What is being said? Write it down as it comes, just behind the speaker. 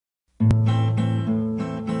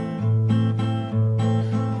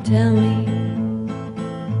Tell me,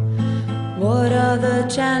 what are the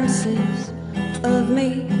chances of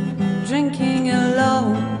me drinking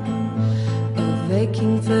alone, of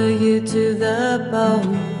aching for you to the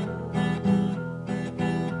bone?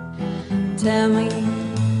 Tell me,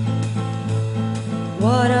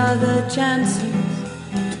 what are the chances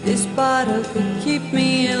this bottle could keep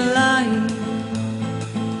me alive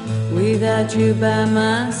without you by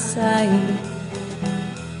my side?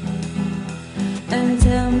 And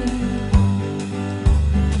tell me,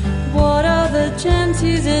 what are the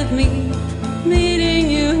chances of me meeting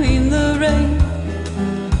you in the rain?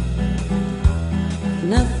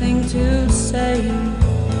 Nothing to say.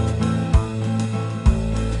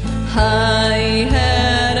 I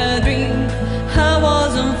had a dream, I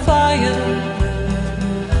was on fire.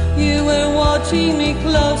 You were watching me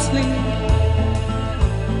closely,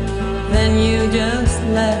 then you just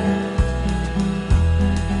left.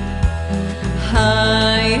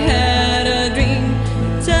 I had a dream,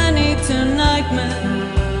 turned it to nightmare.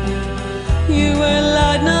 You were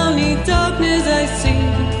light, only darkness I see.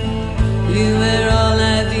 You were all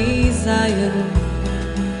I desire.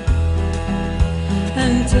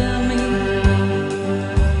 And tell me,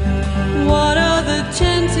 what are the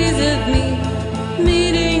chances of me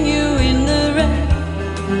meeting you in the rain?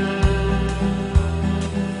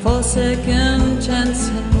 For second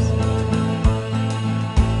chances.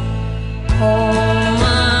 All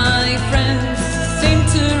my friends seem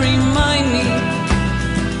to remind me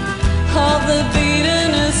of the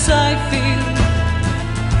bitterness I feel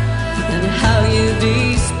and how you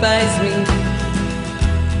despise me.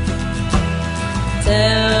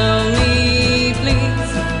 Tell me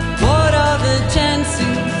please, what are the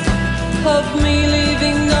chances of me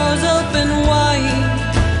leaving doors open wide,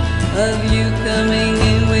 of you coming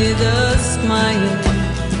in with a smile?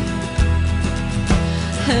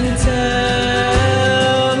 And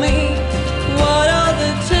tell me, what are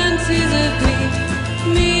the chances of me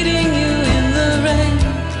meeting you in the rain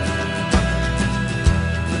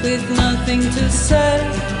with nothing to say?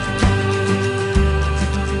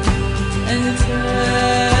 And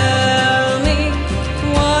tell me,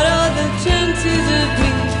 what are the chances of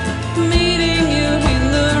me meeting you in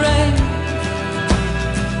the rain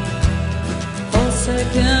for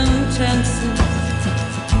second chances?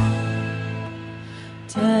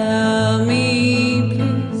 Tell me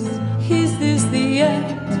please, is this the end?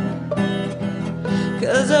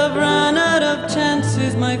 'Cause I've run out of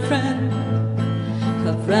chances, my friend.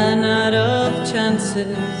 I've run out of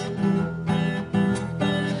chances.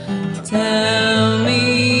 Tell me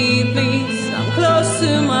please, I'm close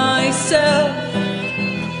to myself.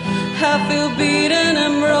 I feel beaten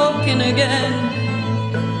and broken again,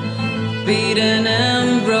 beaten and